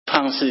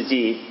创世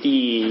纪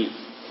第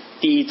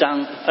1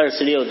章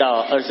26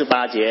到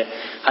28节，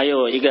还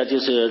有一个就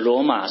是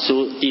罗马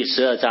书第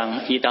12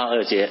章1到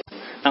2节。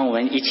让我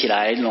们一起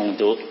来朗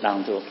读。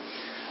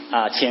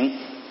请。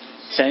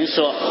神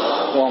说，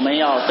我们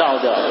要照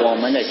着我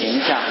们的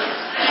形象，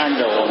按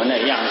着我们的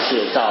样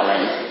式造人，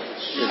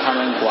使他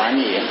们管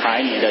理海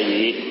里的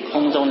鱼、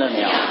空中的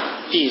鸟、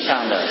地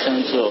上的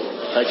牲畜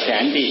和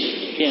全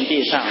地，并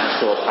地上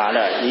所爬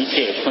的一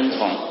切昆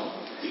虫。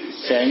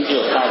神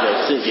就照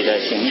着自己的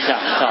形象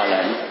造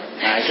人，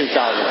乃是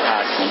照着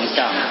他形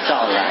象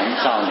造男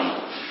造女。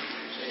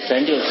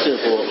神就赐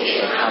福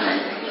给他们，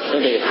就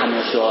对他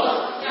们说，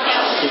要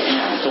生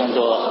养众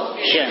多，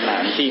遍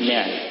满地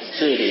面，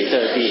治理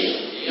这地，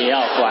也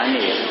要管理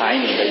海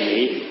里的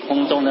鱼、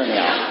空中的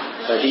鸟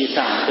和地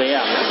上各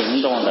样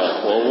行动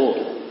的活物。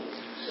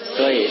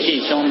所以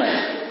弟兄们，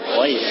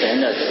我以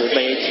神的慈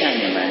悲劝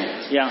你们，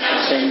让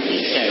身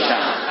体献上，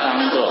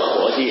当作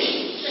活祭，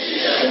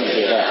圣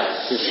洁的，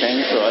是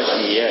神所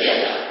喜悦的。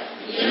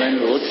你们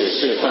如此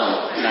侍奉，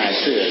乃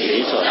是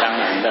理所当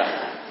然的。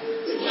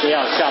不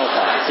要效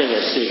法这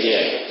个世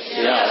界，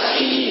只要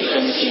心意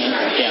更新和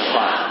变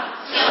化，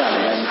让你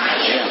们体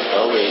验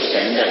何为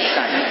神的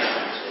善良、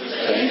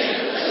纯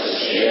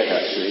喜悦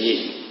的旨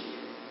意。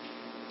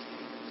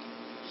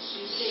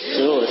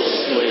食物是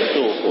为肚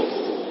腹，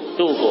肚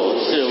腹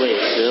是为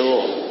食物，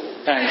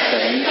但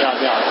神要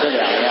叫这2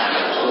样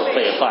不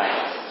废坏。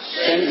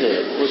身子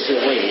不是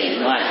为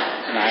淫乱，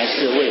乃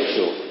是为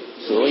主，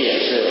主也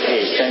是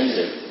为身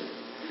子，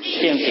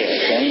并且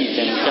神已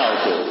经叫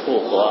主复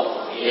活，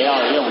也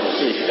要用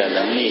自己的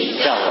能力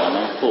叫我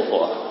们复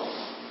活。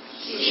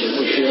岂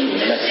不知你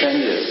们的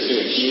身子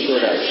是基督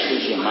的肢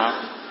体吗？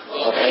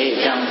我可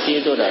以将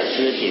基督的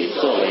肢体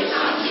作为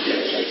自己的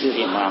肢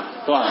体吗？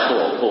断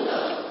不可。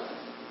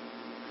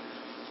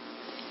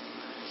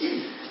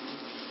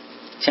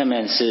下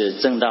面是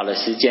正道的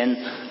时间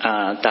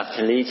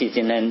Dr. Lichi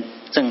今天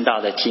正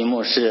道的题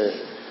目是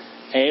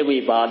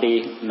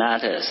Everybody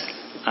Matters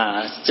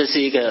这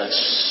是一个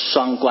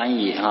双关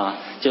语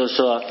就是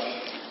说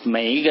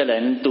每一个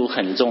人都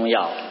很重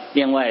要，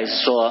另外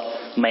说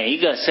每一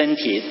个身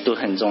体都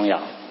很重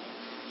要。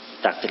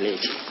Dr.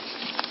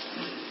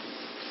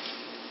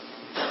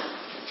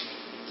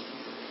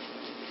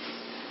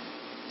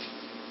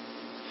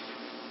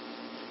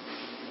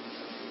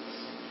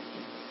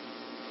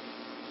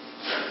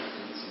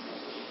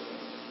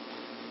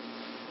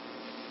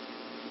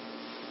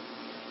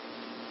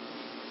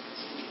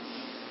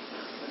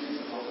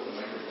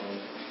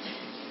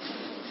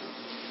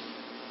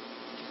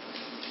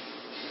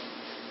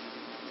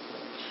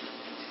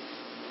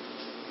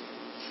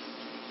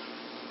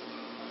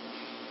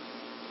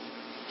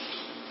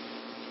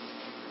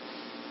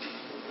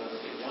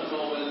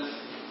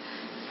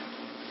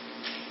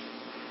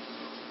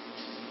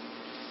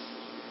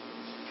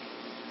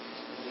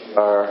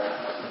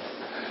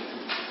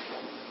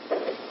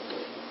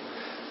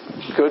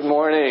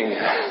 morning.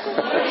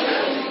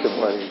 Good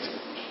morning.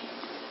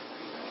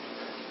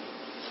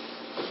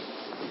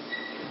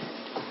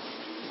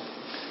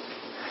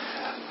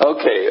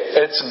 Okay,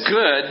 it's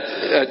good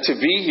to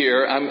be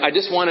here. I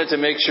just wanted to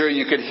make sure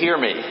you could hear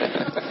me.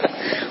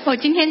 我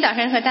今天早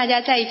上和大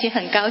家在一起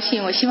很高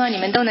兴，我希望你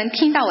们都能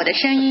听到我的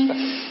声音。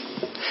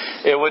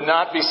It would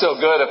not be so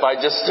good if I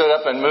just stood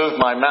up and moved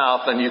my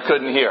mouth and you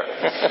couldn't hear.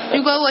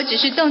 如果我只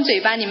是动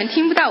嘴巴，你们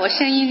听不到我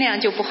声音，那样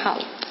就不好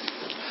了。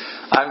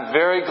I'm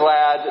very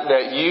glad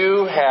that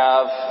you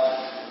have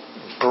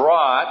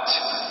brought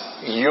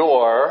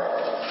your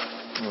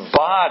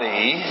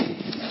body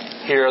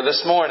here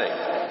this morning.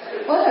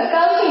 我很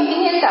高兴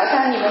今天早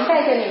上你们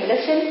带着你们的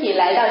身体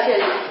来到这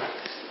里。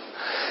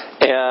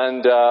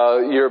And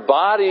your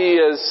body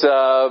is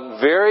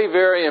very,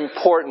 very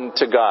important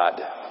to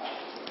God.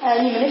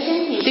 你们的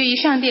身体对于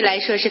上帝来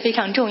说是非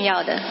常重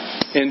要的。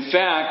In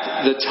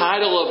fact, the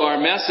title of our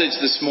message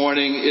this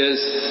morning is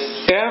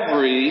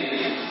Every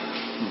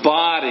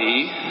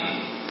Body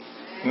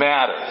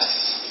Matters.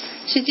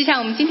 实际上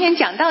我们今天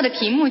讲到的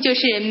题目就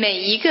是每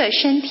一个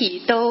身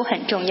体都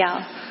很重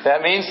要。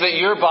That means that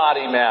your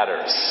body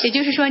matters. 也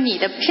就是说你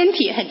的身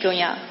体很重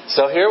要。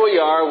So here we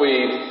are,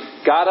 we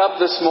got up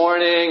this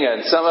morning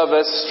and some of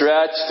us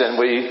stretched and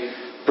we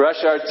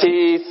brush our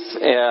teeth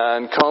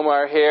and comb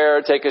our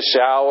hair, take a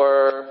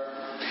shower.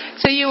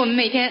 所以我们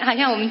每天好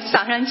像我们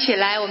早上起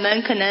来我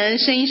们可能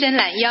伸一伸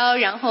懒腰，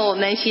然后我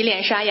们洗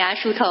脸刷牙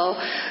梳头。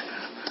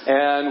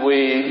And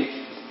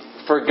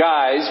for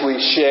guys, we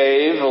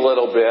shave a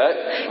little bit.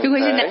 如果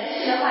是男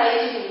生的话，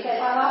也许你再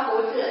刮刮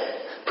胡子。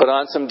Put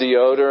on some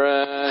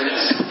deodorant.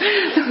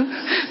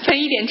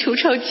 喷一点除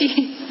臭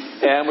剂。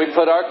And we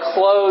put our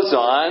clothes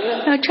on.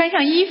 然后穿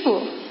上衣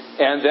服。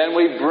And then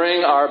we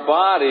bring our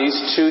bodies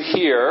to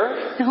here.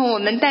 然后我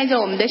们带着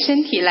我们的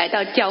身体来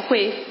到教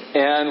会。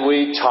And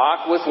we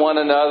talk with one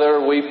another.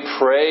 We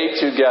pray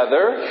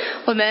together.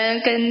 我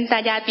们跟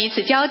大家彼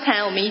此交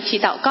谈，我们一起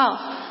祷告。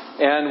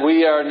And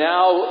we are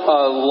now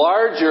a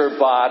larger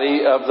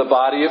body of the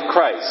body of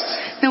Christ.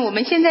 那我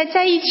们现在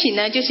在一起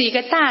呢，就是一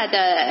个大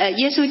的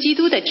耶稣基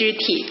督的肢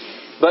体。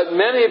But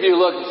many of you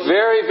look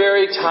very,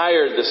 very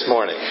tired this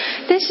morning.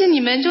 但是你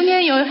们中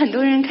间有很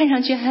多人看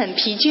上去很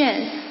疲倦。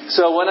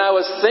So when I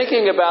was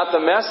thinking about the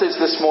message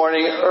this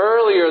morning,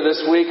 earlier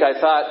this week, I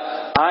thought,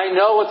 I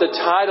know what the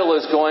title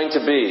is going to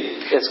be.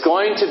 It's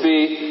going to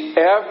be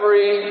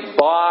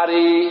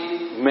Everybody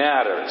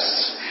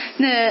Matters.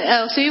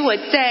 所以我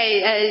在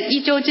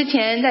1周之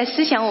前在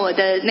思想我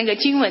的那个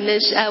经文的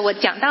我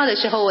讲到的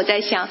时候，我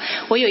在想，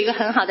我有一个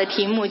很好的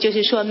题目，就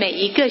是说每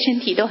一个身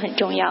体都很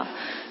重要。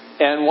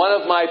And one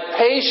of my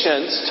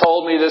patients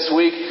told me this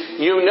week,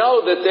 you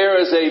know that there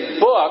is a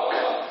book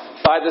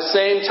by the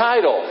same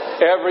title,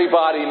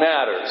 Everybody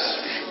Matters.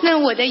 那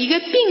我的一个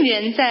病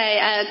人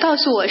在告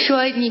诉我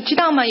说，你知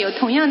道吗？有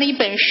同样的一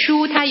本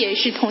书，它也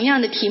是同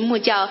样的题目，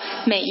叫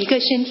每一个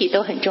身体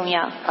都很重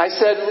要。I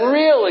said,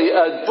 really?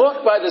 A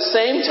book by the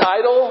same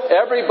title,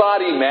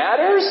 Everybody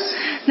Matters?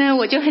 那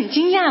我就很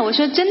惊讶，我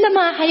说真的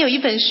吗？还有一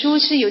本书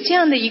是有这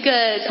样的一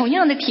个同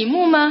样的题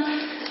目吗？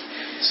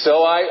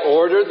 So I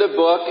ordered the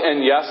book,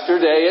 and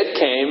yesterday it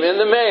came in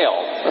the mail.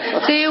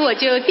 所以我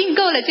就订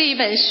购了这一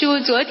本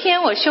书，昨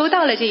天我收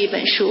到了这一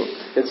本书。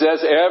 It says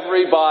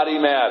Everybody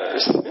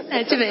Matters.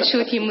 这本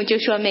书题目就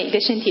说每一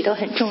个身体都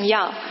很重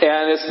要。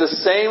 And it's the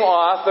same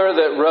author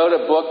that wrote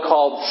a book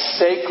called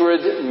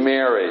Sacred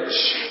Marriage.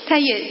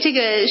 这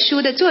个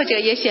书的作者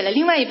也写了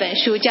另外一本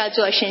书，叫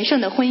做《神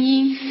圣的婚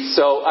姻》。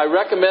 So I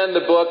recommend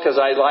the book because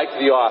I like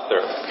the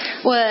author.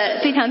 我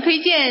非常推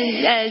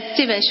荐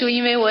这本书，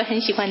因为我很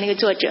喜欢那个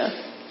作者。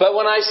 But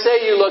when I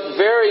say you look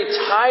very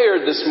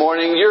tired this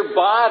morning, your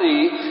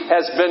body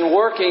has been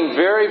working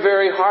very,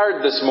 very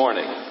hard this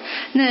morning.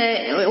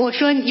 那我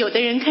说有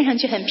的人看上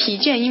去很疲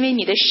倦，因为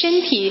你的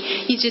身体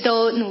一直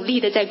都努力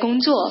的在工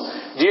作。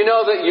 Do you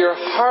know that your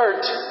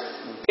heart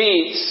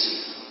beats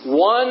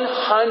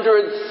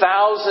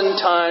 100,000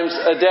 times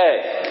a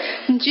day?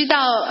 你知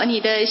道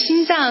你的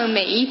心脏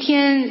每一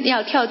天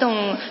要跳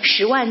动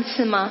10万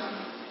次吗？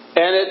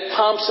 And it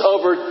pumps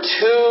over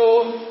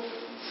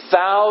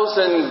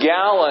 2,000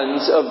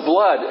 gallons of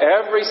blood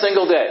every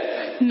single day.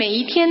 每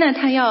一天呢，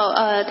它要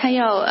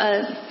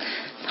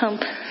pump，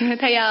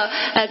 它要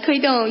推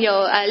动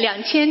有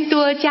2000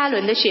多加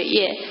仑的血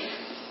液。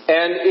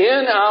 And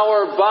in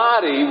our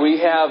body we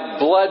have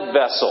blood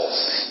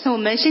vessels. 那我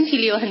们身体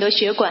里有很多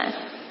血管。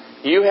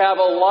 You have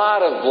a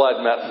lot of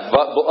blood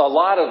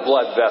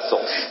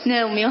vessels.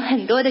 那我们有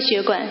很多的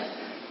血管。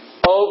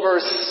 Over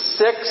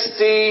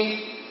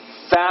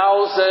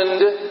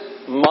 60,000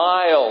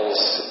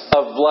 miles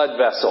of blood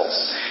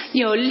vessels.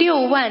 有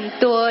6万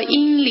多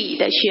英里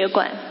的血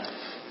管。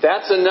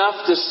 That's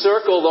enough to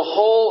circle the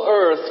whole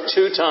earth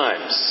 2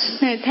 times.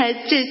 那它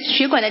这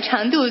血管的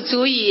长度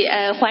足以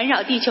环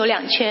绕地球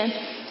2圈。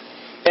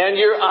 And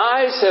your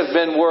eyes have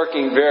been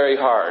working very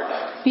hard.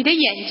 你的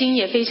眼睛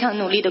也非常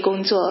努力的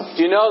工作。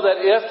 Do you know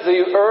that if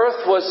the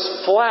earth was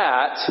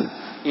flat,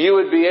 you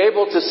would be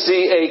able to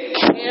see a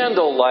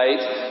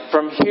candlelight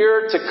from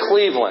here to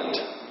Cleveland?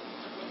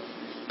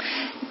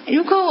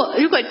 如果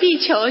地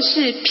球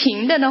是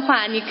平的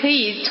话，你可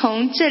以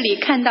从这里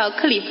看到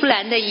克利夫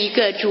兰的一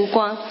个烛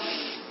光。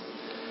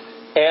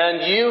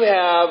 And you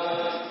have,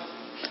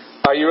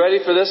 are you ready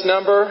for this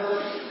number?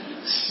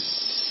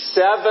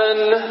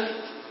 7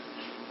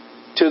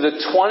 to the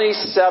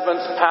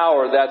 27th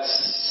power. That's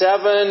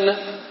 7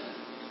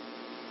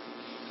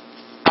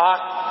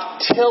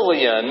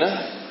 octillion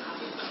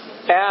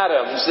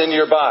atoms in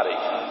your body.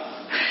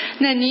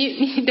 那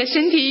你的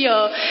身体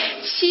有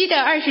7的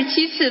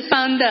27次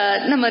方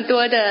的那么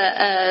多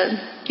的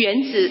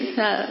原子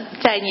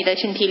在你的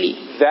身体里。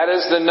 That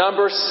is the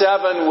number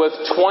 7 with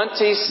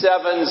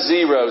 27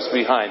 zeros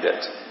behind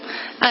it.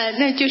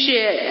 那就是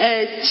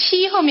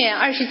7后面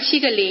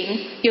27个0，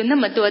有那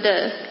么多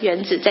的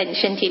原子在你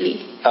身体里。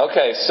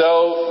 Okay,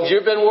 so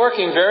you've been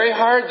working very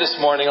hard this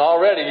morning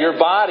already. Your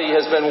body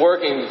has been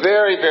working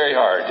very, very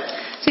hard.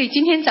 所以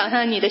今天早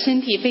上你的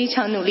身体非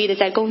常努力的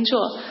在工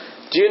作。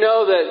 Do you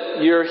know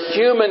that your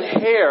human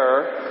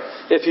hair,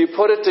 if you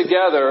put it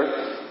together,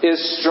 is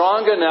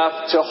strong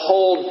enough to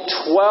hold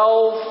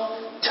 12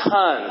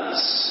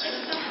 tons?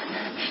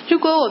 如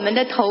果我们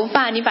的头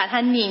发你把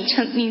它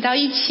拧到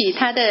一起，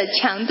它的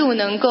强度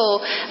能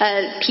够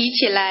提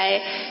起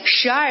来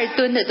12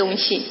吨的东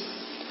西。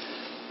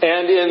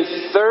 And in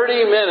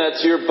 30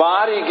 minutes, your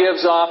body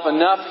gives off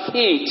enough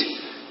heat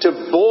to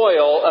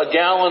boil a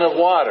gallon of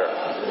water.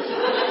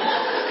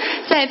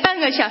 在半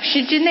个小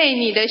时之内，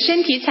你的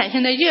身体产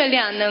生的热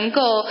量能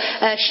够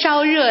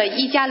烧热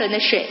1加仑的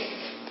水。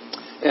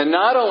 And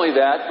not only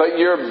that, but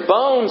your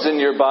bones in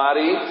your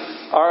body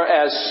are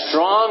as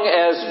strong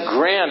as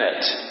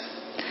granite.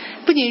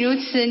 不仅如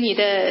此，你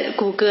的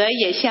骨骼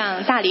也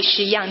像大理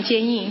石一样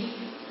坚硬。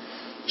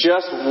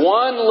 Just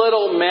one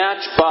little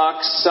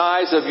matchbox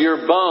size of your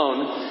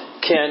bone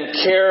can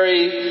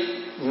carry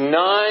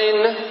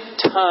 9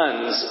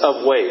 tons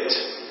of weight.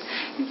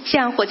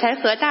 像火柴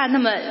盒大那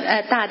么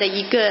大的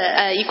一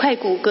块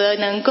骨骼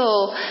能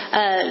够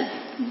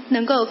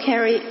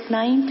carry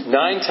 9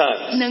 9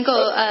 tons 能够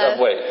of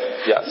weight.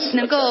 Yes.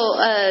 能够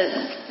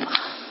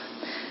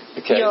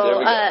Okay, there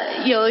we go.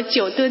 有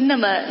9吨那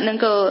么能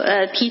够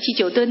提起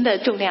9吨的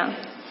重量。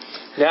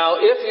Now,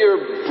 if your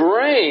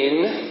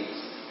brain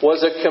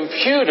was a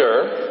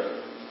computer,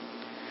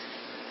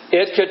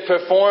 it could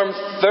perform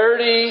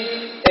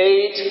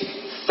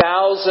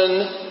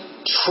 38,000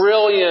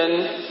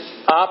 trillion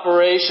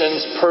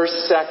operations per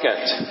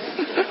second.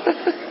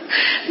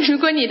 如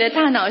果你的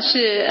大脑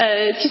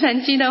是计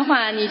算机的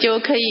话，你就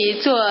可以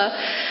做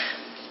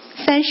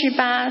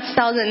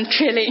38,000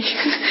 trillion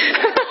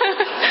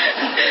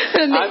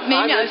每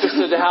秒 I'm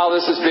interested in how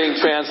this is being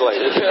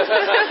translated.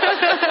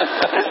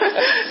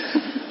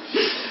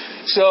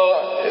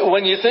 So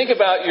when you think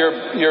about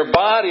your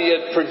body,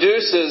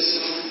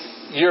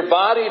 your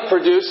body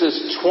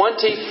produces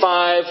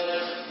 25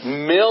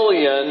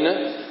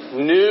 million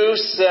new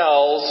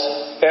cells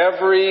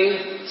every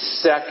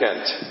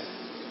second.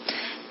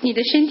 你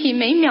的身体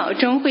每秒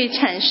钟会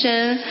产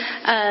生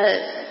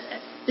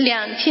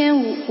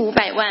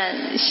2500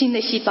万新的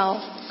细胞。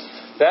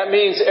That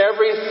means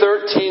every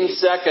 13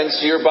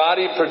 seconds your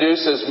body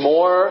produces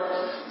more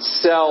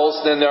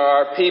cells than there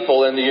are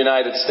people in the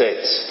United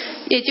States.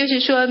 也就是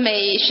说，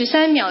每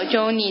13秒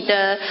钟你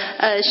的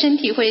身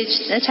体会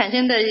产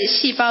生的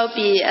细胞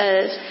比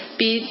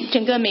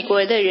整个美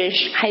国的人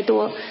还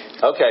多。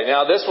Okay,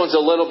 now this one's a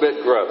little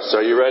bit gross.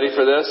 Are you ready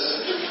for this?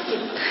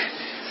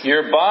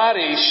 Your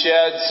body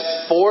sheds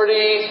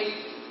 40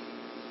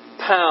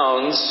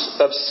 pounds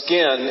of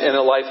skin in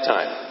a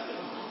lifetime.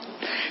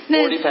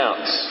 40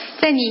 pounds.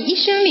 在你一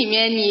生里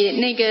面，你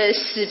那个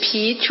死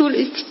皮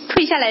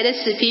退下来的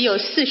死皮有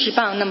40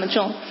磅那么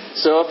重。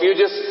So if you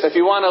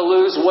want to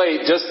lose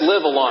weight, just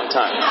live a long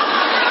time.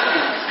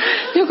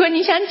 如果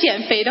你想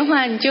减肥的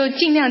话，你就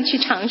尽量去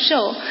长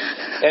寿。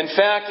In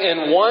fact,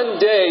 in one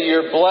day,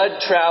 your blood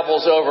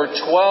travels over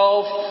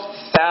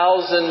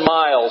 12,000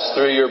 miles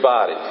through your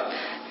body.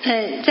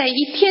 在一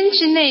天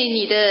之内，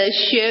你的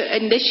血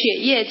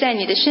液在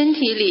你的身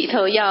体里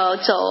头要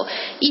走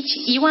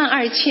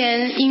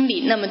12000英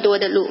里那么多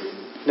的路。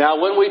Now,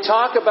 when we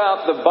talk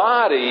about the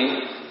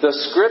body, the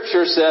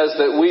Scripture says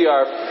that we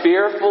are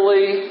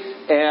fearfully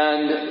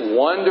and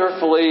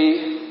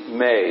wonderfully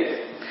made.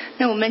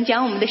 那我们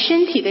讲我们的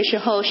身体的时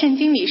候，圣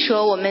经里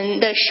说我们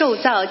的受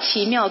造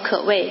奇妙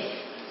可畏。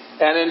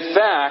And in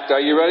fact,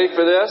 are you ready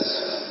for this?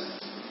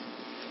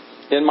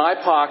 In my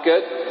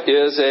pocket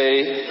is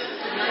a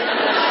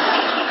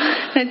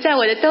在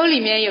我的兜里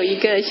面有一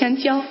个香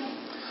蕉。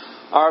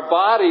Our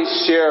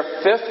bodies share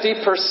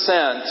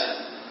 50%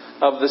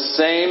 of the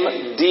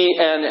same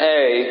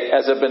DNA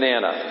as a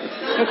banana.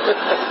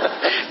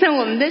 那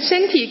我们的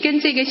身体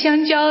跟这个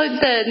香蕉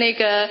的那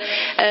个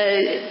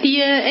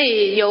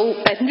DNA 有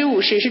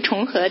50%是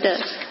重合的。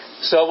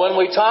So when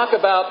we talk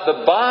about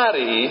the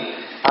body,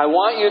 I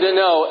want you to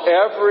know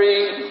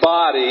every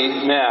body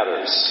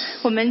matters.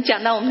 我们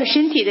讲到我们的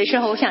身体的时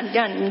候，我想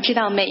让你们知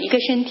道每一个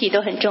身体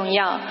都很重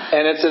要。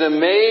And it's an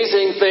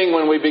amazing thing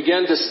when we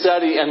begin to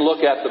study and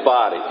look at the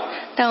body.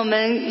 当我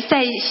们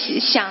在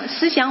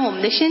思想我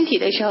们的身体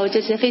的时候，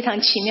这是非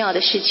常奇妙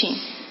的事情。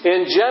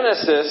In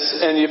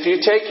Genesis, and if you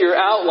take your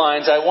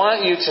outlines, I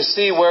want you to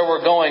see where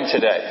we're going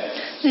today.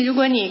 那如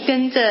果你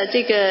跟着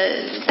这个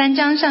单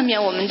章上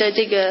面我们的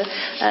这个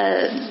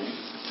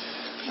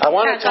I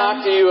want to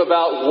talk to you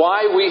about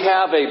why we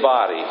have a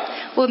body.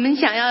 我们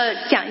想要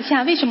讲一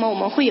下为什么我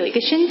们会有一个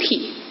身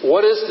体。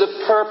What is the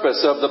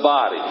purpose of the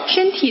body?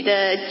 身体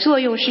的作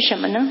用是什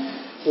么呢？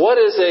 What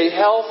is a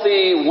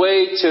healthy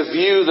way to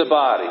view the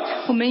body?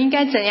 我们应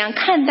该怎样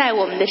看待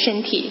我们的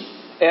身体？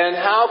 And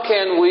how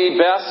can we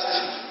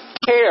best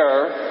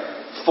care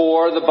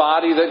for the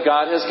body that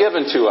God has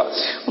given to us?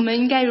 我们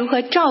应该如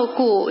何照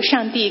顾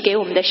上帝给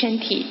我们的身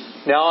体？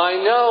 Now I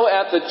know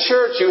at the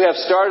church you have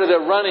started a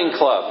running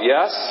club,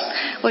 yes?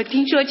 我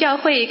听说教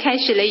会开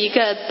始了一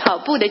个跑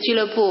步的俱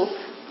乐部。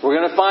 We're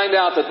going to find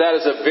out that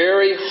is a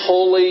very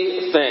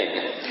holy thing.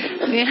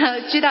 你要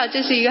知道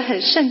这是一个很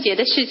圣洁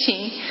的事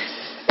情。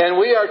 And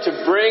we are to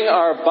bring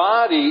our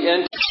body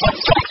into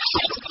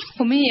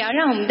我们也要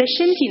让我们的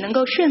身体能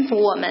够顺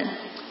服我们。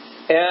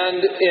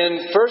 And in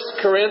 1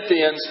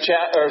 Corinthians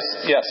chapter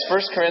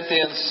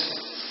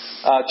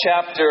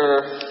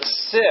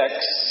 6,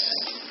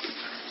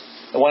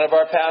 one of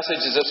our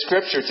passages of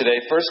Scripture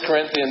today, 1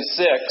 Corinthians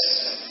 6,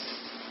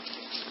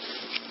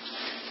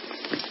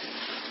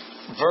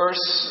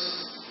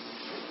 verse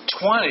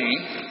 20,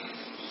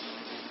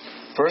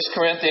 1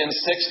 Corinthians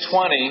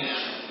 6:20,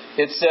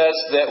 it says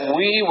that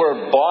we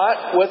were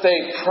bought with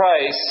a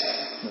price,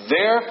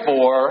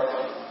 therefore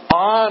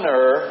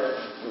honor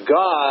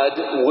God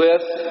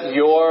with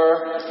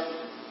your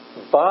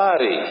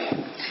body.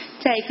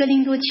 在哥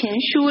林多前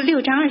书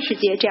6章20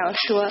节这样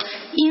说：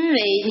因为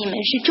你们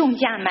是重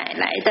价买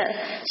来的，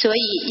所以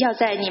要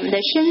在你们的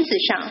身子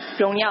上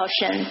荣耀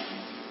神。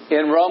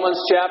 In Romans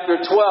chapter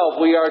 12,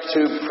 we are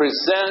to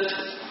present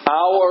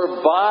our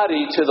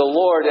body to the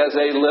Lord as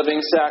a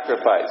living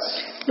sacrifice.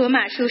 罗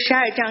马书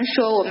12章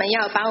说，我们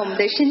要把我们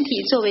的身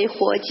体作为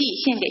活祭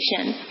献给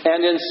神。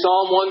 And in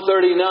Psalm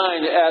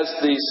 139, as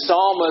the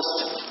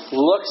psalmist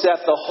looks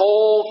at the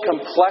whole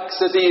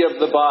complexity of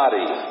the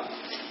body,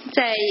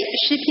 在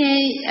诗篇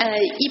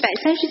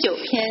139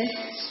篇，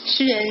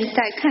诗人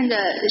在看着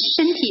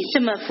身体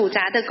这么复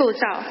杂的构造。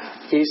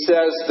He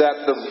says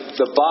that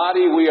the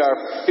body we are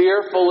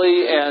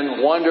fearfully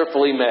and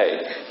wonderfully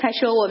made. 他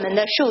说我们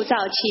的受造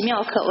奇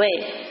妙可畏。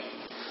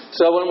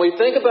So when we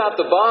think about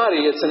the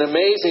body, it's an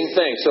amazing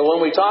thing. So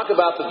when we talk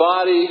about the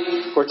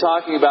body, we're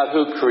talking about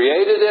who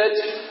created it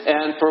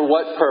and for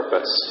what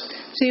purpose.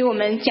 所以我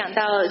们讲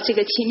到这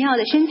个奇妙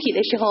的身体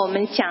的时候，我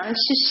们讲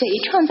是谁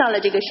创造了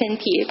这个身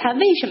体，他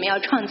为什么要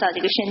创造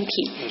这个身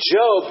体。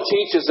Job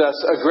teaches us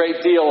a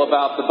great deal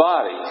about the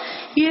body.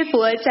 约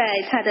伯在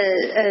他的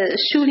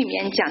书里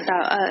面讲到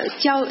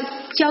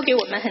教给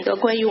我们很多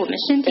关于我们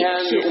身体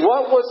的事。 And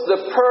what was the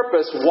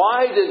purpose?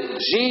 Why did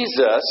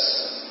Jesus,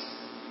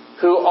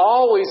 who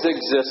always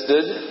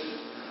existed,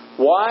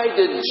 why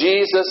did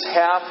Jesus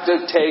have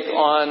to take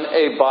on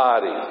a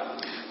body?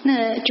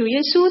 那主耶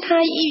稣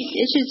他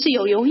是自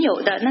由拥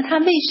有的，那他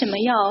为什么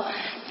要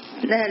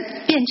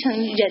变成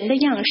人的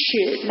样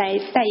式，来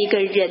带一个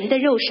人的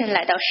肉身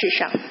来到世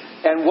上？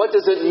 And what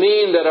does it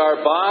mean that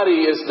our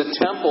body is the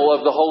temple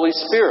of the Holy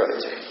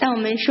Spirit? 当我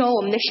们说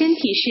我们的身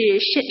体是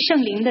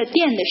圣灵的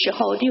殿的时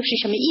候，又是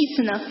什么意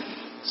思呢？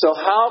 So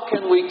how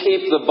can we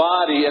keep the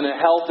body in a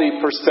healthy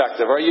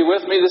perspective? Are you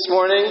with me this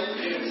morning?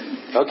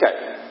 Okay.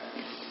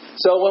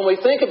 So when we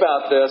think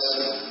about this,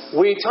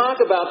 we talk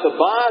about the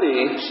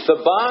body.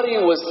 The body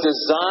was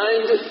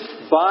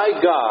designed by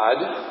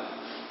God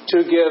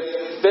to give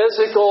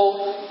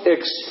physical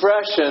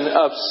expression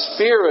of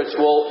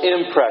spiritual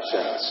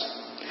impressions.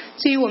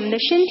 所以我们的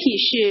身体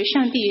是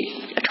上帝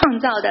创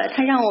造的，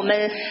它让我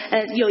们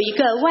有一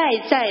个外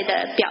在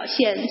的表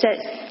现，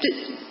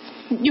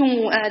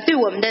对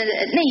我们的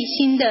内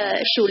心的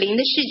属灵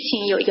的事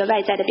情有一个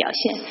外在的表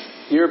现。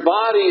 Your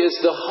body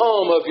is the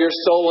home of your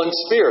soul and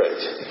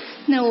spirit.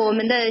 那我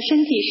们的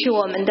身体是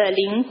我们的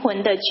灵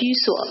魂的居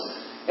所。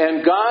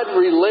 And God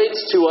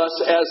relates to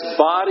us as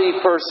body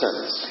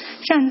persons.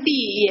 上帝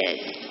也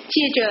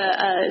借着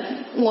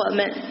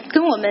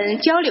跟我们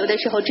交流的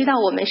时候，知道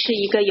我们是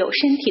一个有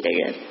身体的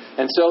人。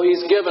 And so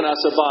He's given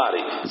us a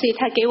body. 所以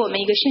他给我们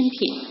一个身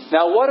体。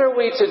 Now, what are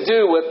we to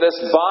do with this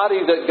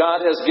body that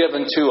God has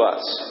given to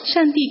us?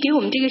 上帝给我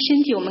们这个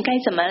身体，我们该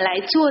怎么来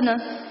做呢？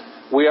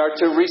 We are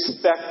to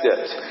respect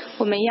it.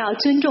 我们要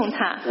尊重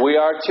它， We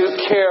are to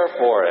care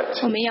for it.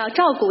 我们要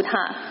照顾它，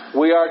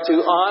 We are to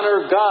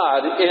honor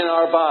God in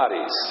our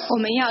bodies. 我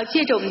们要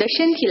借着我们的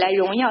身体来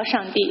荣耀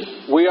上帝。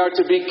 We are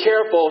to be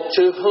careful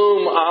to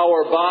whom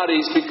our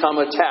bodies become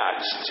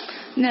attached.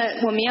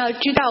 那我们要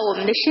知道我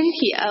们的身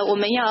体，我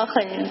们要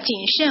很谨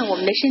慎我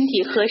们的身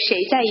体和谁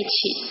在一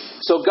起。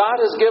 So God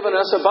has given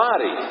us a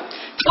body.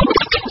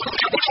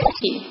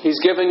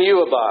 He's given you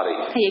a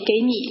body. 他也给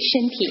你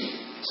身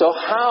体。 So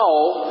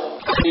how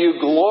do you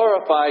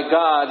glorify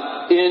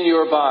God in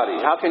your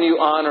body? How can you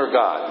honor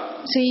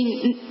God? 所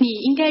以你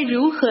应该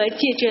如何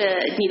借着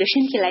你的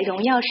身体来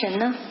荣耀神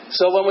呢？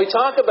 So when we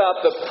talk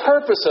about the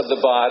purpose of the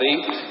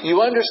body, you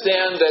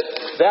understand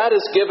that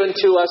is given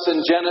to us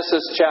in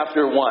Genesis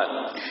chapter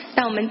 1.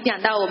 当我们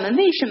讲到我们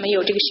为什么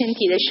有这个身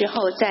体的时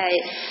候，在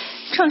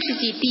创世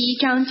纪第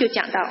1章就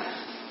讲到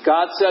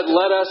God said,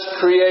 let us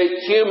create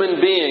human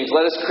beings.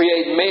 Let us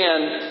create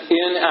man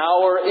in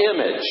our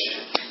image.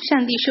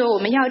 上帝说我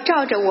们要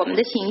照着我们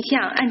的形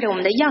象，按照我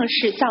们的样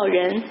式造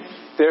人。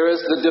 There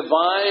is the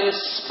divine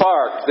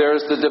spark. There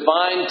is the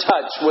divine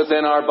touch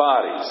within our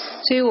bodies.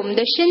 所以我们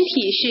的身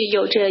体是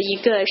有着一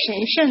个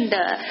神圣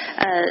的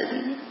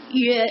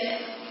约。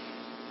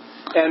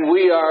 And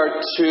we are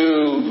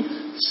to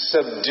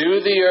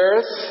subdue the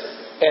earth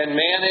and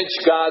manage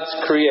God's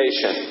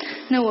creation.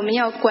 那我们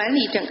要管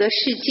理整个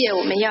世界，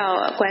我们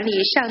要管理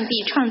上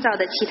帝创造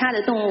的其他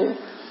的动物。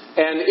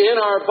 And in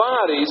our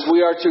bodies,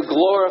 we are to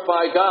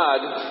glorify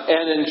God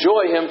and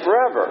enjoy Him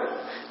forever.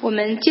 我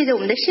们借着我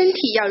们的身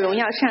体要荣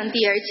耀上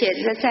帝，而且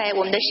在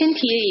我们的身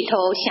体里头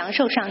享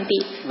受上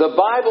帝。 The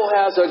Bible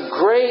has a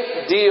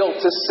great deal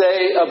to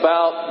say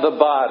about the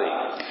body.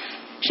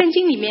 圣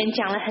经里面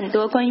讲了很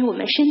多关于我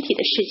们身体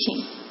的事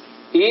情。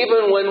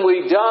 Even when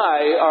we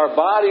die, our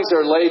bodies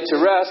are laid to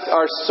rest.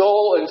 Our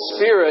soul and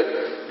spirit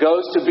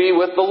goes to be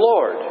with the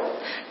Lord.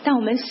 当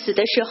我们死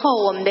的时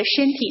候，我们的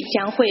身体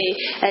将会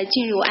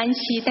进入安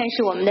息，但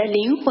是我们的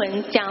灵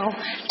魂将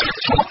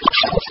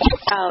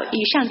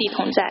与上帝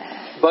同在。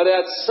 But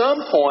at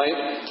some point,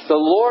 the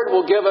Lord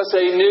will give us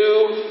a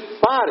new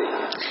body.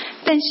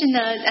 但是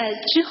呢，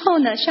之后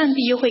呢，上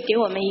帝又会给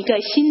我们一个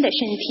新的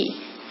身体。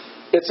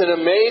 It's an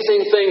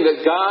amazing thing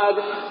that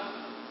God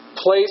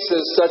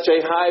places such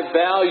a high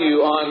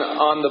value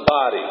on the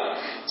body.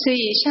 所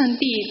以上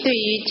帝对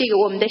于这个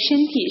我们的身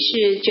体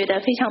是觉得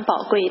非常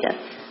宝贵的。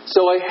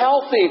 So a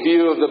healthy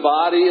view of the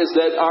body is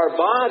that our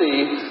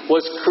body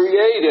was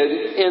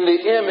created in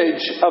the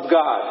image of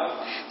God.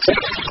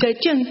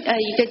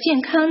 一个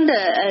健康的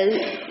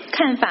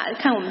看法，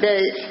看我们的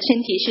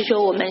身体是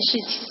说我们是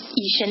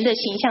以神的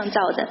形象造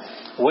的。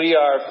 We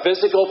are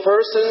physical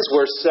persons,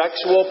 we're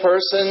sexual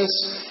persons,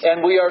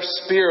 and we are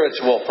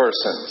spiritual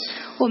persons.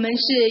 我们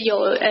是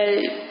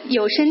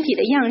有身体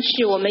的样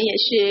式，我们也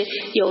是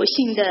有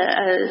性的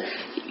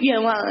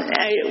愿望，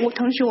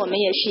同时我们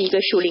也是一个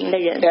属灵的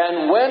人。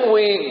And when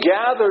we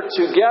gather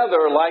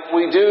together like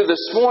we do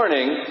this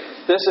morning,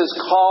 this is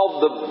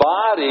called the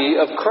body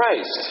of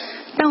Christ.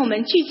 当我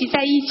们聚集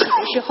在一起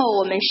的时候，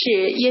我们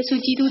是耶稣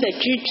基督的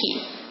肢体。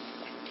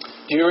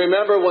Do you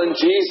remember when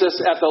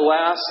Jesus at the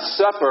Last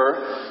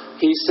Supper,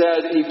 he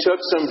took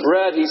some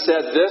bread, he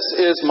said, "This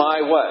is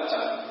my what?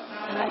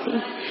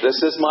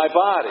 This is my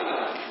body."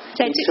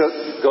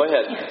 Go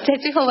ahead. 在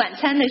最后晚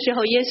餐的时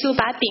候，耶稣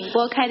把饼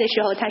拨开的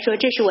时候，他说：“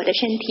这是我的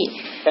身体。”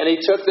 And he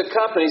took the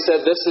cup and he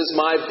said, "This is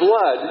my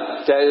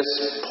blood that is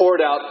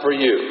poured out for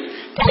you."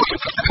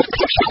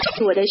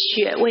 我的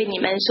血为你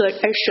们而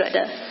舍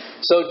的。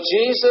So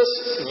Jesus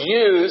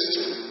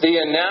used the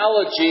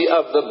analogy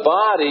of the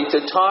body to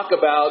talk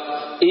about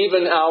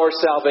even our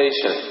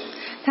salvation.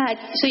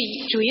 所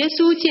以主耶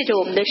稣借着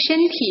我们的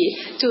身体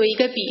作为一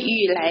个比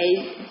喻来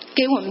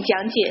给我们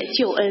讲解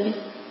救恩。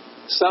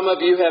Some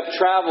of you have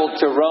traveled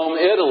to Rome,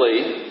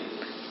 Italy.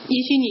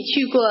 也许你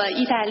去过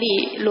意大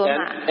利罗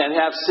马 and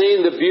have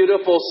seen the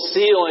beautiful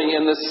ceiling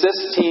in the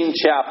Sistine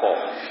Chapel.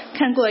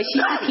 看过西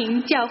斯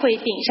廷教会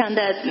顶上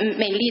的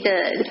美丽的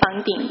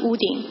房顶屋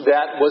顶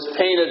That was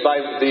painted by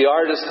the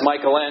artist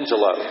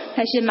Michelangelo.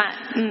 它是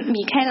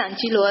米开朗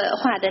基罗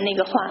画的那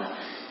个画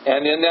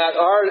And in that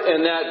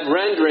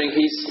rendering,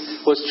 he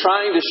was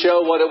trying to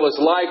show what it was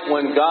like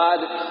when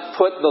God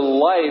put the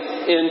life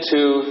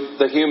into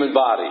the human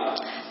body.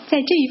 在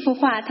这一幅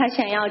画他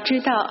想要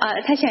知道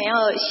他想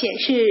要显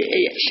示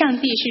上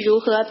帝是如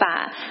何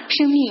把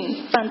生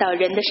命放到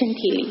人的身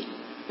体里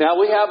Now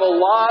we have a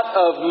lot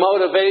of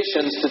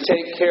motivations to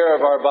take care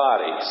of our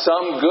body,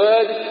 some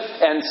good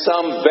and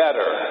some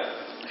better.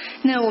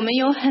 那我们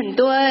有很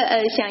多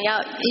想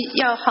要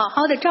好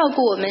好的照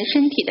顾我们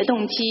身体的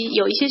动机，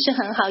有一些是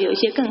很好，有一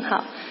些更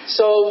好。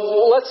So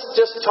let's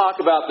just talk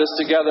about this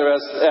together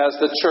as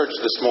the church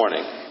this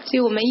morning. 所以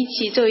我们一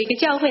起作为一个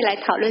教会来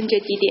讨论这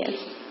几点。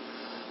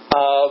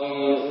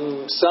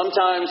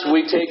Sometimes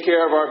we take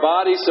care of our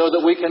body so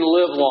that we can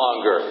live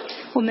longer.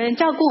 我们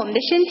照顾我们的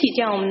身体，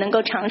这样我们能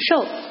够长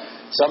寿。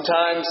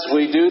Sometimes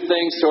we do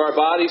things to our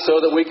body so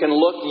that we can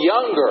look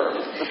younger.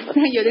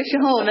 那有的时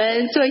候我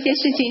们做一些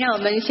事情，让我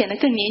们显得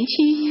更年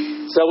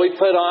轻。So we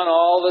put on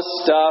all the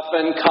stuff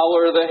and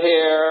color the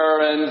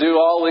hair and do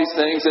all these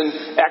things and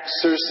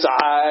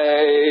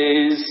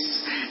exercise.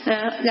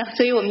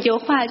 所以我们就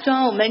化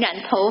妆，我们染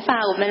头发，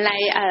我们来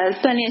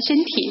锻炼身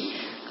体。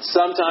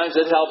Sometimes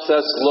it helps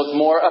us look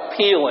more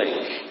appealing.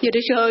 有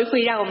的时候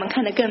会让我们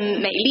看得更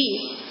美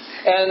丽。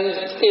And,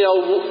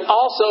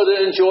 also to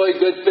enjoy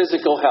good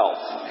physical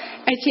health.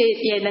 而且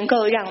也能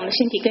够让我们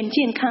身体更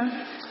健康。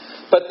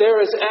But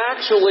there is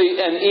actually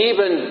an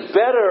even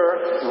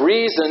better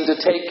reason to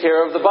take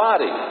care of the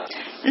body.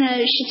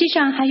 实际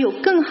上还有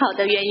更好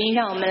的原因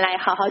让我们来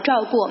好好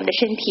照顾我们的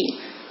身体。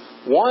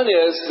One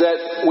is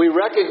that we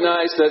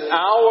recognize that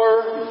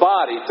our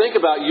body, think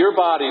about your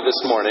body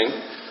this morning,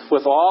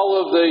 with all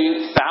of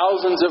the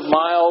thousands of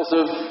miles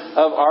of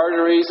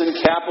arteries and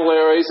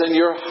capillaries and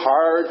your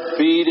heart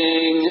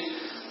beating.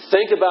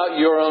 Think about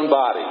your own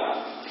body.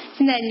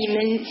 现在你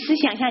们思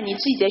想一下你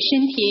自己的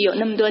身体有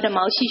那么多的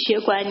毛细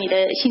血管，你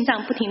的心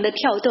脏不停地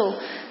跳动。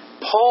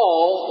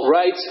Paul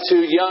writes to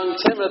young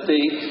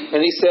Timothy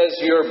and he says,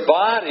 your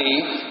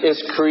body is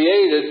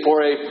created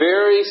for a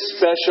very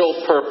special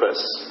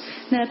purpose.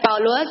 那保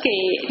罗给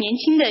年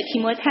轻的提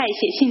摩太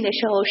写信的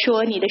时候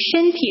说，你的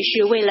身体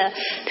是为了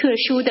特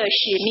殊的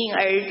使命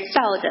而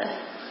造的。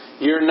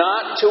You're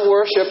not to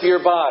worship your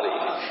body.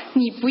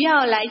 你不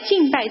要来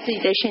敬拜自己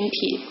的身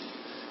体。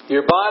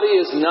Your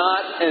body is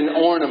not an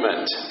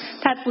ornament.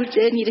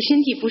 你的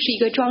身体不是一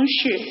个装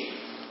饰。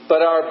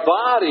But our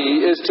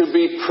body is to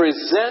be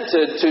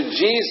presented to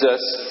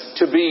Jesus,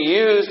 to be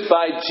used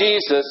by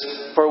Jesus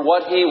for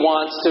what he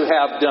wants to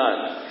have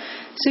done.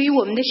 所以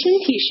我们的身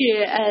体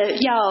是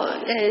要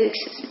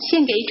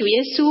献给主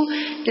耶稣，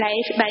来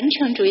完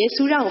成主耶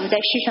稣让我们在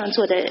世上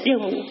做的任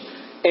务。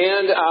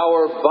And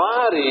our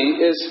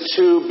body is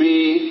to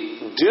be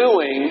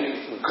doing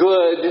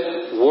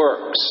good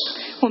works.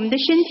 我们的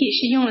身体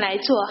是用来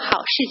做好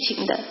事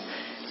情的。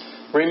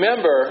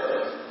Remember,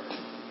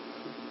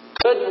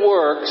 good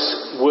works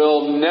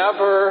will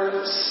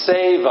never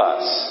save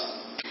us.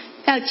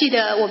 要记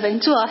得，我们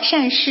做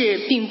善事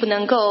并不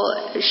能够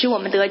使我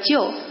们得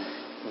救。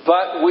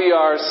But we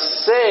are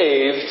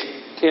saved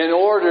in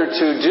order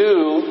to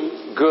do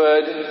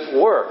good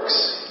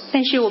works.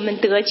 但是我们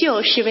得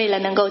救是为了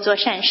能够做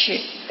善事。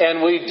And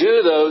we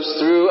do those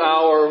through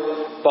our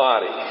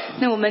body.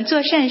 那我们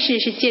做善事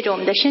是借着我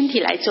们的身体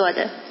来做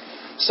的。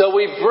So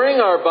we bring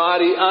our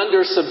body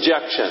under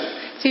subjection.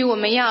 所以我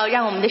们要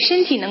让我们的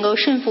身体能够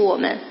顺服我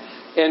们。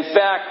In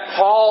fact,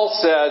 Paul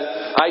said,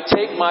 I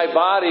take my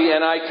body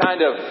and I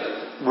kind of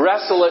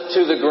wrestle it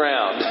to the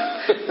ground.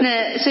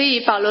 那所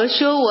以保罗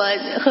说，我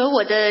和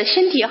我的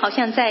身体好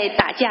像在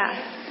打架。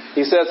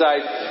He says,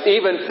 I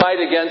even fight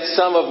against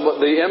some of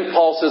the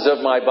impulses of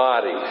my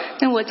body.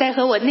 那我在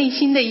和我内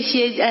心的一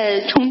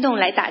些冲动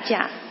来打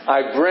架。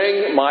I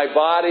bring my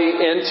body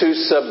into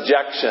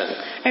subjection.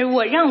 而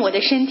我让我的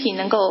身体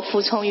能够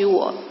服从于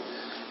我。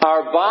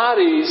Our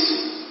bodies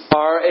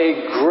are a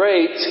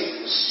great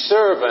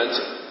servant,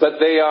 but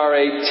they are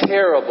a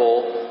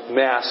terrible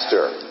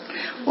master.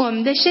 我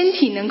们的身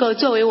体能够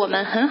作为我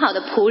们很好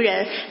的仆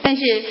人，但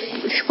是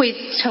会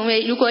成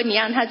为，如果你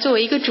让它作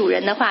为一个主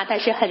人的话，它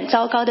是很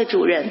糟糕的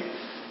主人。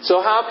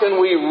So how can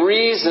we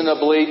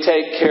reasonably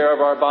take care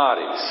of our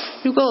bodies?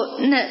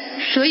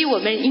 所以我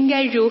们应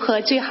该如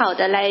何最好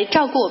的来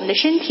照顾我们的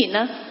身体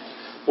呢？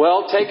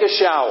 Well, take a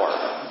shower.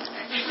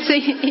 所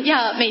以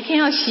每天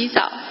要洗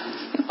澡。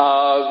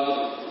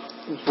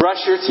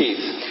Brush your teeth.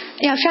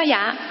 要刷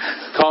牙。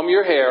Comb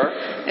your hair.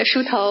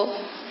 梳头。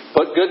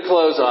Put good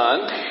clothes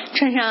on.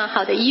 穿上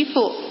好的衣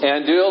服。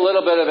And do a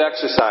little bit of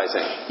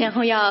exercising. 然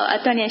后要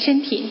锻炼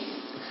身体。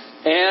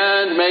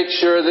And make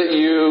sure that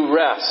you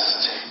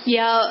rest. 也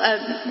要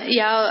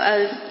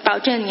保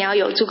证你要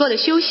有足够的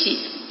休息。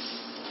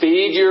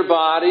Feed your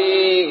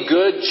body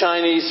good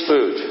Chinese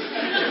food.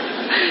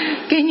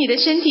 给你的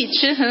身体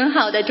吃很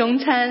好的中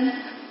餐。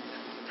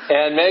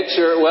And make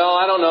sure, well,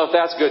 I don't know if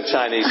that's good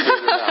Chinese food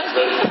or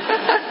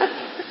not,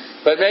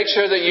 but make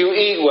sure that you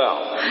eat well.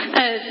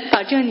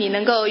 保证你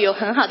能够有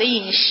很好的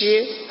饮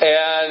食。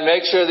And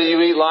make sure that you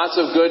eat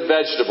lots of good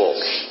vegetables.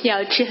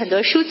 要吃很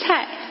多蔬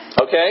菜。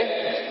Okay?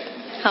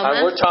 好吗？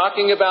 We're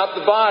talking about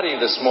the body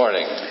this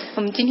morning.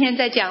 我们今天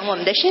在讲我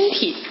们的身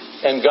体。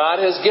And God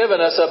has given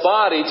us a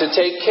body to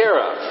take care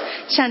of.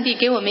 上帝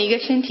给我们一个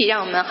身体，让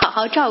我们好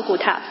好照顾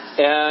它。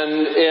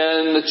And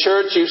in the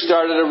church, you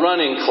started a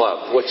running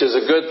club, which is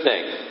a good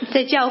thing.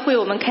 在教会，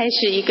我们开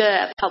始一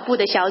个跑步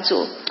的小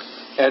组。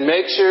And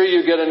make sure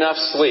you get enough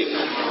sleep.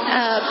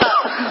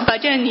 保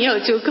证你有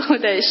足够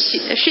的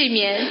睡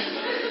眠。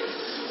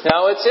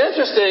Now, it's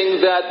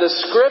interesting that the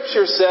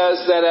scripture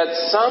says that at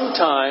some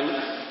time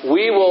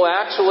we will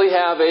actually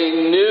have a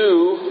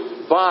new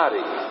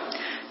body.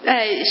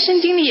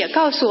 圣经里也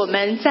告诉我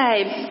们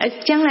在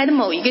将来的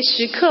某一个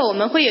时刻，我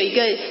们会有一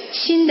个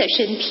新的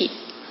身体。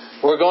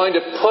We're going to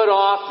put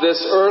off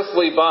this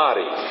earthly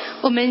body.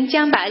 我们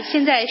将把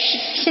现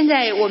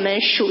在我们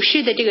属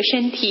世的这个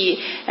身体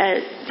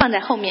放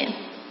在后面。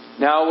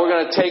Now we're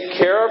going to take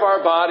care of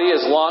our body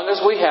as long as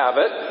we have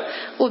it.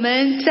 我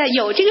们在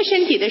有这个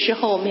身体的时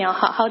候，我们要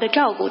好好的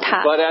照顾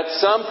它。But at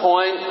some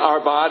point, our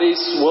bodies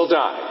will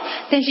die.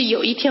 但是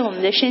有一天，我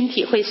们的身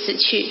体会死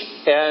去。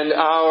And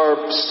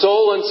our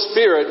soul and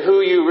spirit,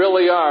 who you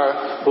really are,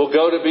 will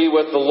go to be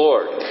with the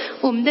Lord.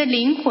 我们的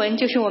灵魂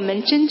就是我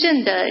们真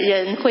正的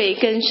人，会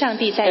跟上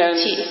帝在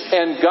一起。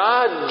And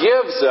God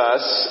gives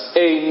us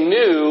a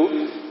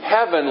new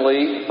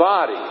heavenly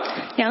body.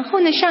 然后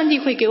呢，上帝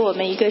会给我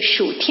们一个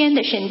属天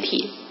的身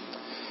体。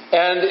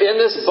And in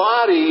this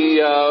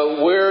body,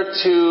 we're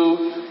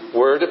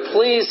to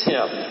please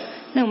Him.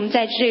 那我们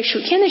在这属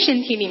天的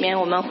身体里面，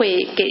我们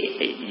会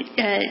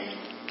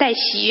带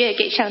喜悦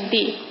给上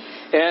帝。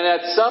And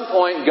at some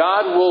point,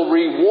 God will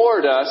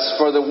reward us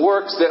for the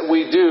works that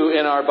we do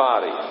in our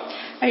body.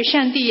 而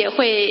上帝也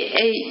会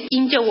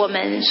因着我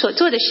们所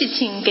做的事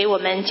情给我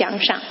们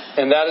奖赏。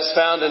And that is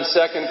found in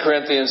 2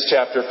 Corinthians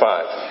chapter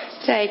 5.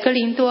 在哥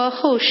林多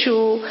后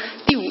书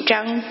第5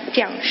章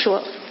这样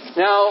说。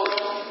Now,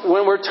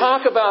 when we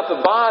talk about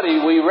the body,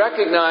 we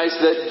recognize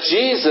that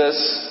Jesus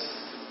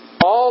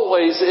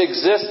always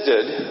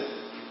existed.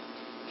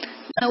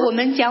 我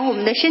们讲我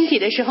们的身体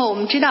的时候，我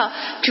们知道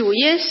主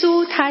耶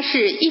稣他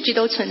是一直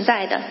都存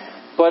在的。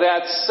But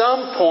at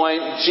some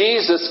point,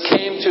 Jesus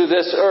came to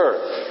this earth.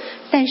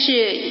 但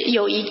是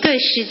有一个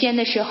时间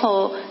的时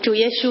候，主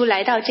耶稣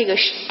来到这个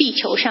地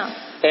球上。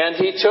And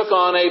he took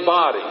on a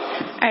body.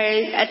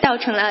 而道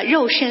成了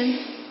肉身。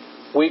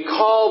We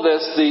call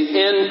this the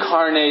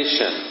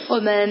incarnation. 我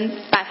们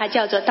把它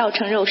叫做道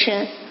成肉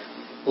身。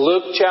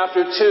Luke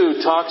chapter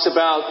 2 talks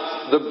about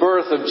the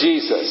birth of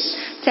Jesus.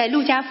 在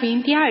路加福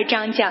音第2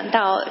章讲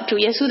到主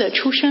耶稣的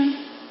出生。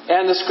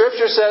And the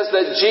scripture says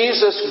that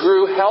Jesus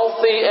grew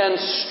healthy and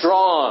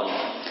strong.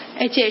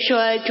 而且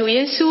说主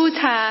耶稣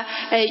他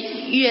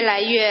越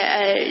来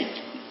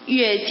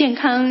越健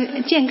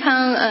康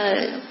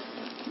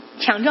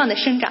强壮的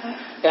生长。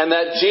And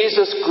that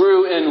Jesus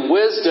grew in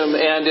wisdom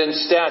and in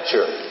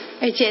stature.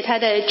 而且他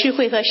的智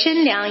慧和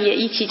身量也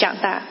一起长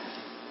大。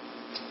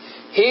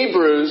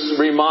Hebrews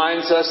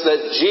reminds us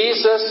that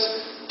Jesus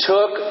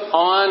took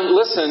on,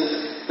 listen,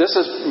 this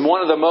is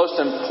one of the most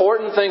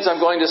important things I'm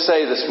going to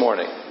say this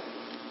morning.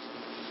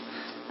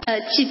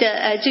 记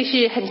得这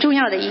是很重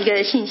要的一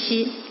个信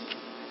息。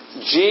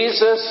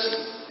Jesus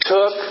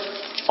took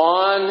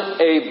on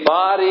a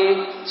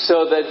body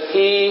so that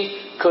he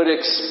could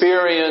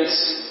experience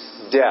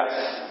death.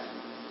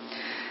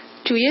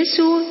 主耶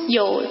稣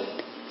有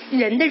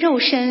人的肉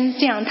身，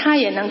这样他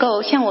也能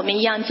够像我们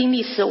一样经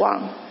历死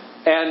亡。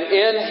And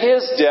in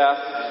his death,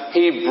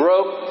 he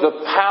broke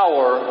the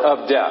power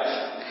of death.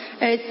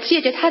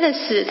 借着他的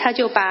死，他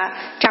就把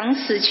掌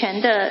死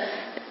权的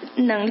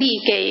能力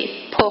给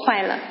破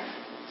坏了。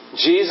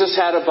Jesus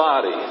had a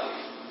body.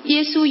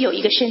 耶稣有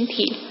一个身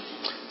体。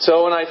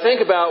So when I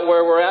think about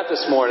where we're at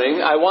this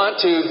morning, I want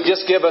to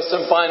just give us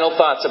some final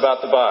thoughts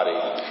about the body.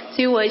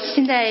 所以我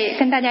现在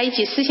跟大家一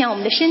起思想我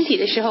们的身体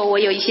的时候，我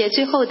有一些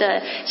最后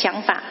的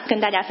想法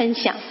跟大家分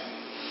享。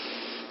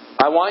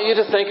I want you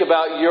to think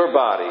about your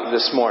body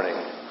this morning.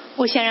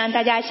 我想让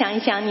大家想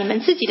一想你们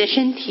自己的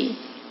身体。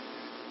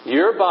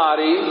Your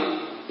body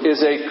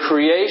is a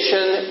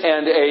creation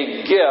and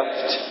a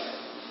gift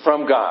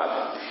from God.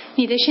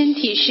 你的身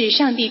体是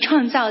上帝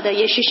创造的，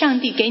也是上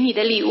帝给你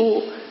的礼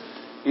物。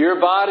Your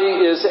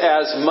body is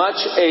as much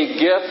a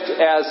gift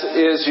as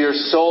is your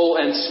soul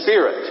and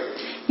spirit.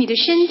 你的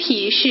身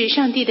体是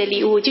上帝的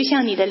礼物，就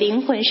像你的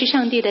灵魂是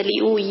上帝的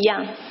礼物一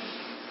样。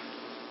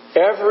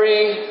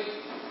Every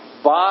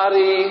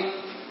body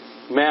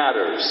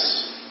matters.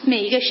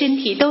 每一个身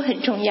体都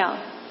很重要。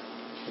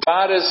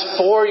God is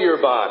for your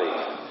body.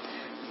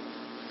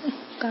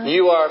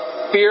 You are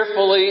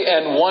fearfully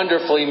and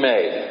wonderfully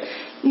made.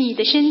 你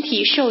的身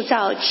体受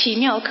造奇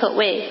妙可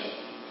畏。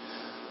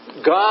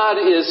God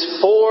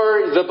is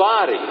for the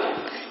body.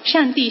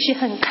 上帝是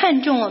很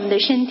看重我们的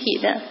身体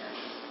的。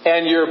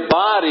And your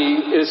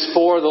body is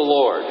for the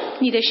Lord.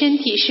 你的身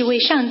体是为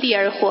上帝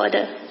而活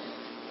的。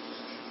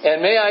And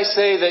may I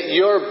say that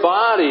your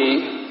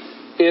body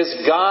is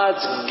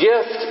God's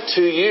gift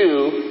to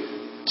you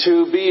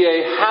to be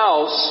a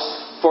house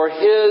for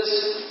His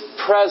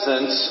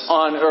presence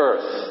on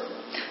earth.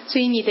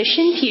 所以你的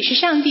身体是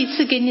上帝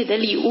赐给你的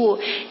礼物，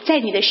在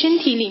你的身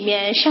体里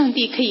面，上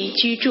帝可以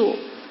居住。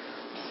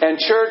And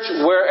church,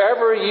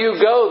 wherever you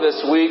go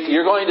this week,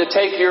 you're going to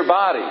take your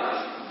body.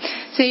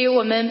 所以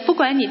我们不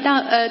管你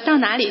到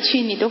哪里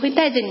去，你都会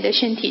带着你的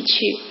身体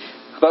去。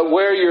But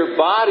where your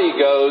body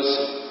goes,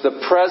 the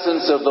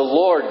presence of the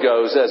Lord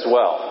goes as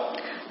well.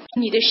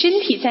 你的身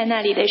体在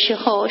那里的时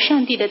候，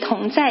上帝的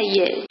同在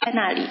也在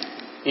那里。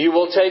You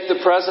will take the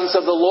presence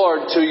of the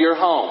Lord to your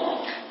home.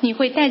 你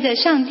会带着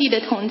上帝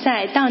的同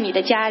在到你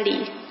的家里。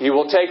You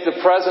will take the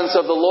presence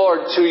of the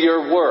Lord to your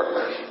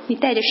work. 你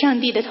带着上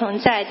帝的同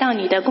在到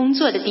你的工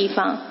作的地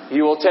方。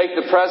You will take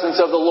the presence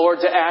of the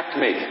Lord to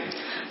Acme.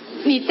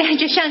 你带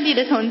着上帝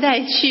的同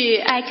在去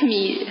艾克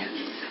米。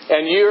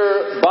And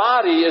your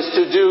body is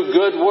to do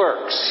good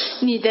works.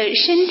 你的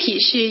身体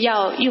是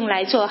要用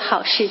来做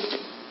好事。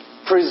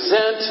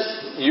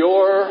Present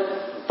your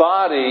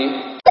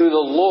body to the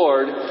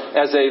Lord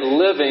as a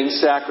living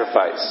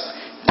sacrifice.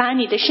 把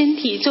你的身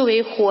体作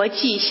为活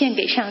祭献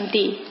给上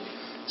帝。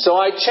So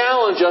I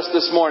challenge us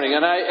this morning,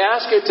 and I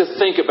ask you to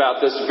think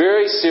about this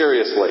very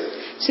seriously.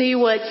 所以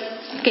我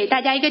给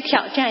大家一个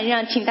挑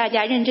战，请大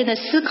家认真的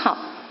思考。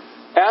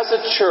As a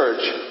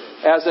church,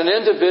 as an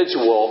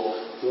individual,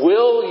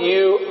 will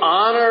you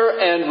honor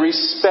and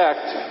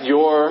respect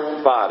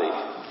your body?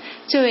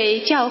 作为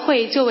教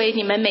会，作为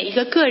你们每一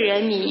个个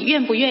人，你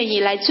愿不愿意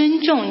来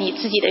尊重你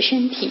自己的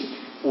身体？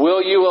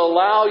 Will you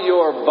allow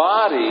your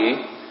body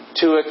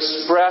to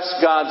express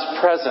God's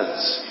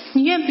presence?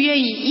 你愿不愿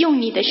意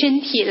用你的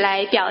身体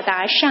来表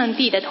达上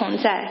帝的同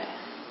在？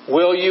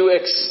 Will you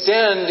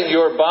extend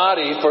your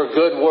body for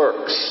good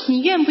works?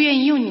 你愿不愿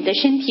意用你的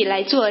身体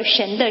来做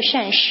神的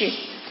善事？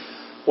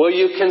 Will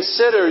you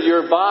consider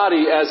your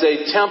body as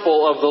a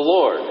temple of the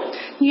Lord?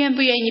 你愿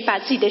不愿意把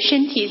自己的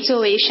身体作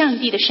为上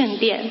帝的圣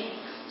殿？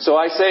 So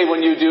I say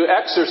when you do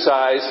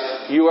exercise,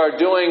 you are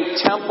doing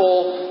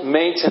temple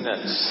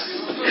maintenance.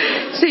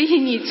 所以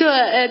你做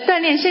锻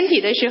炼身体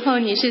的时候，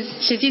你是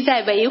实际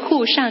在维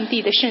护上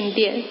帝的圣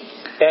殿。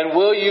And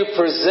will you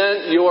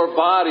present your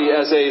body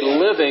as a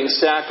living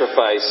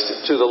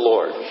sacrifice to the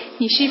Lord?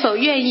 你是否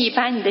愿意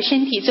把你的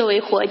身体作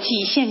为活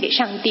祭献给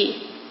上帝？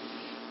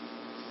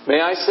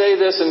 May I say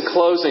this in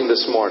closing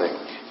this morning?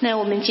 那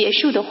我们结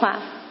束的话，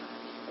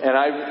 And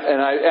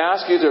I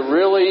ask you to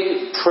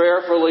really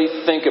prayerfully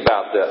think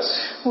about this.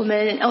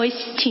 我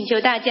请求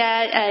大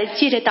家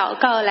借着祷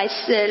告来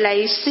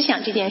思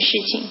想这件事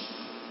情。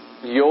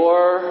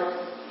 Your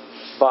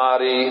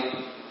body,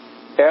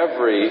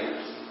 every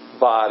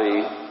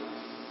body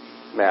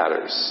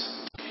matters.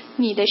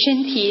 你的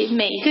身体，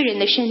每一个人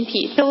的身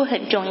体都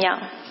很重要。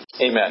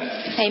 Amen.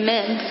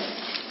 Amen。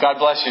 God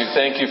bless you.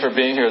 Thank you for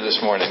being here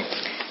this morning.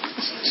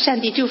 上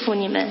帝祝福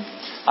你们。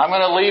 I'm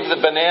going to leave the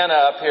banana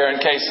up here in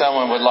case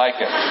someone would like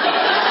it.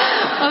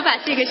 我把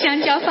这个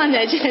香蕉放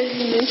在这里，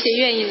你们谁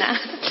愿意拿？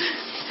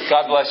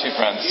 God bless you,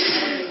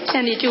 friends.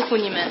 上帝祝福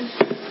你们。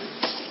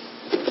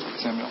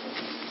Samuel.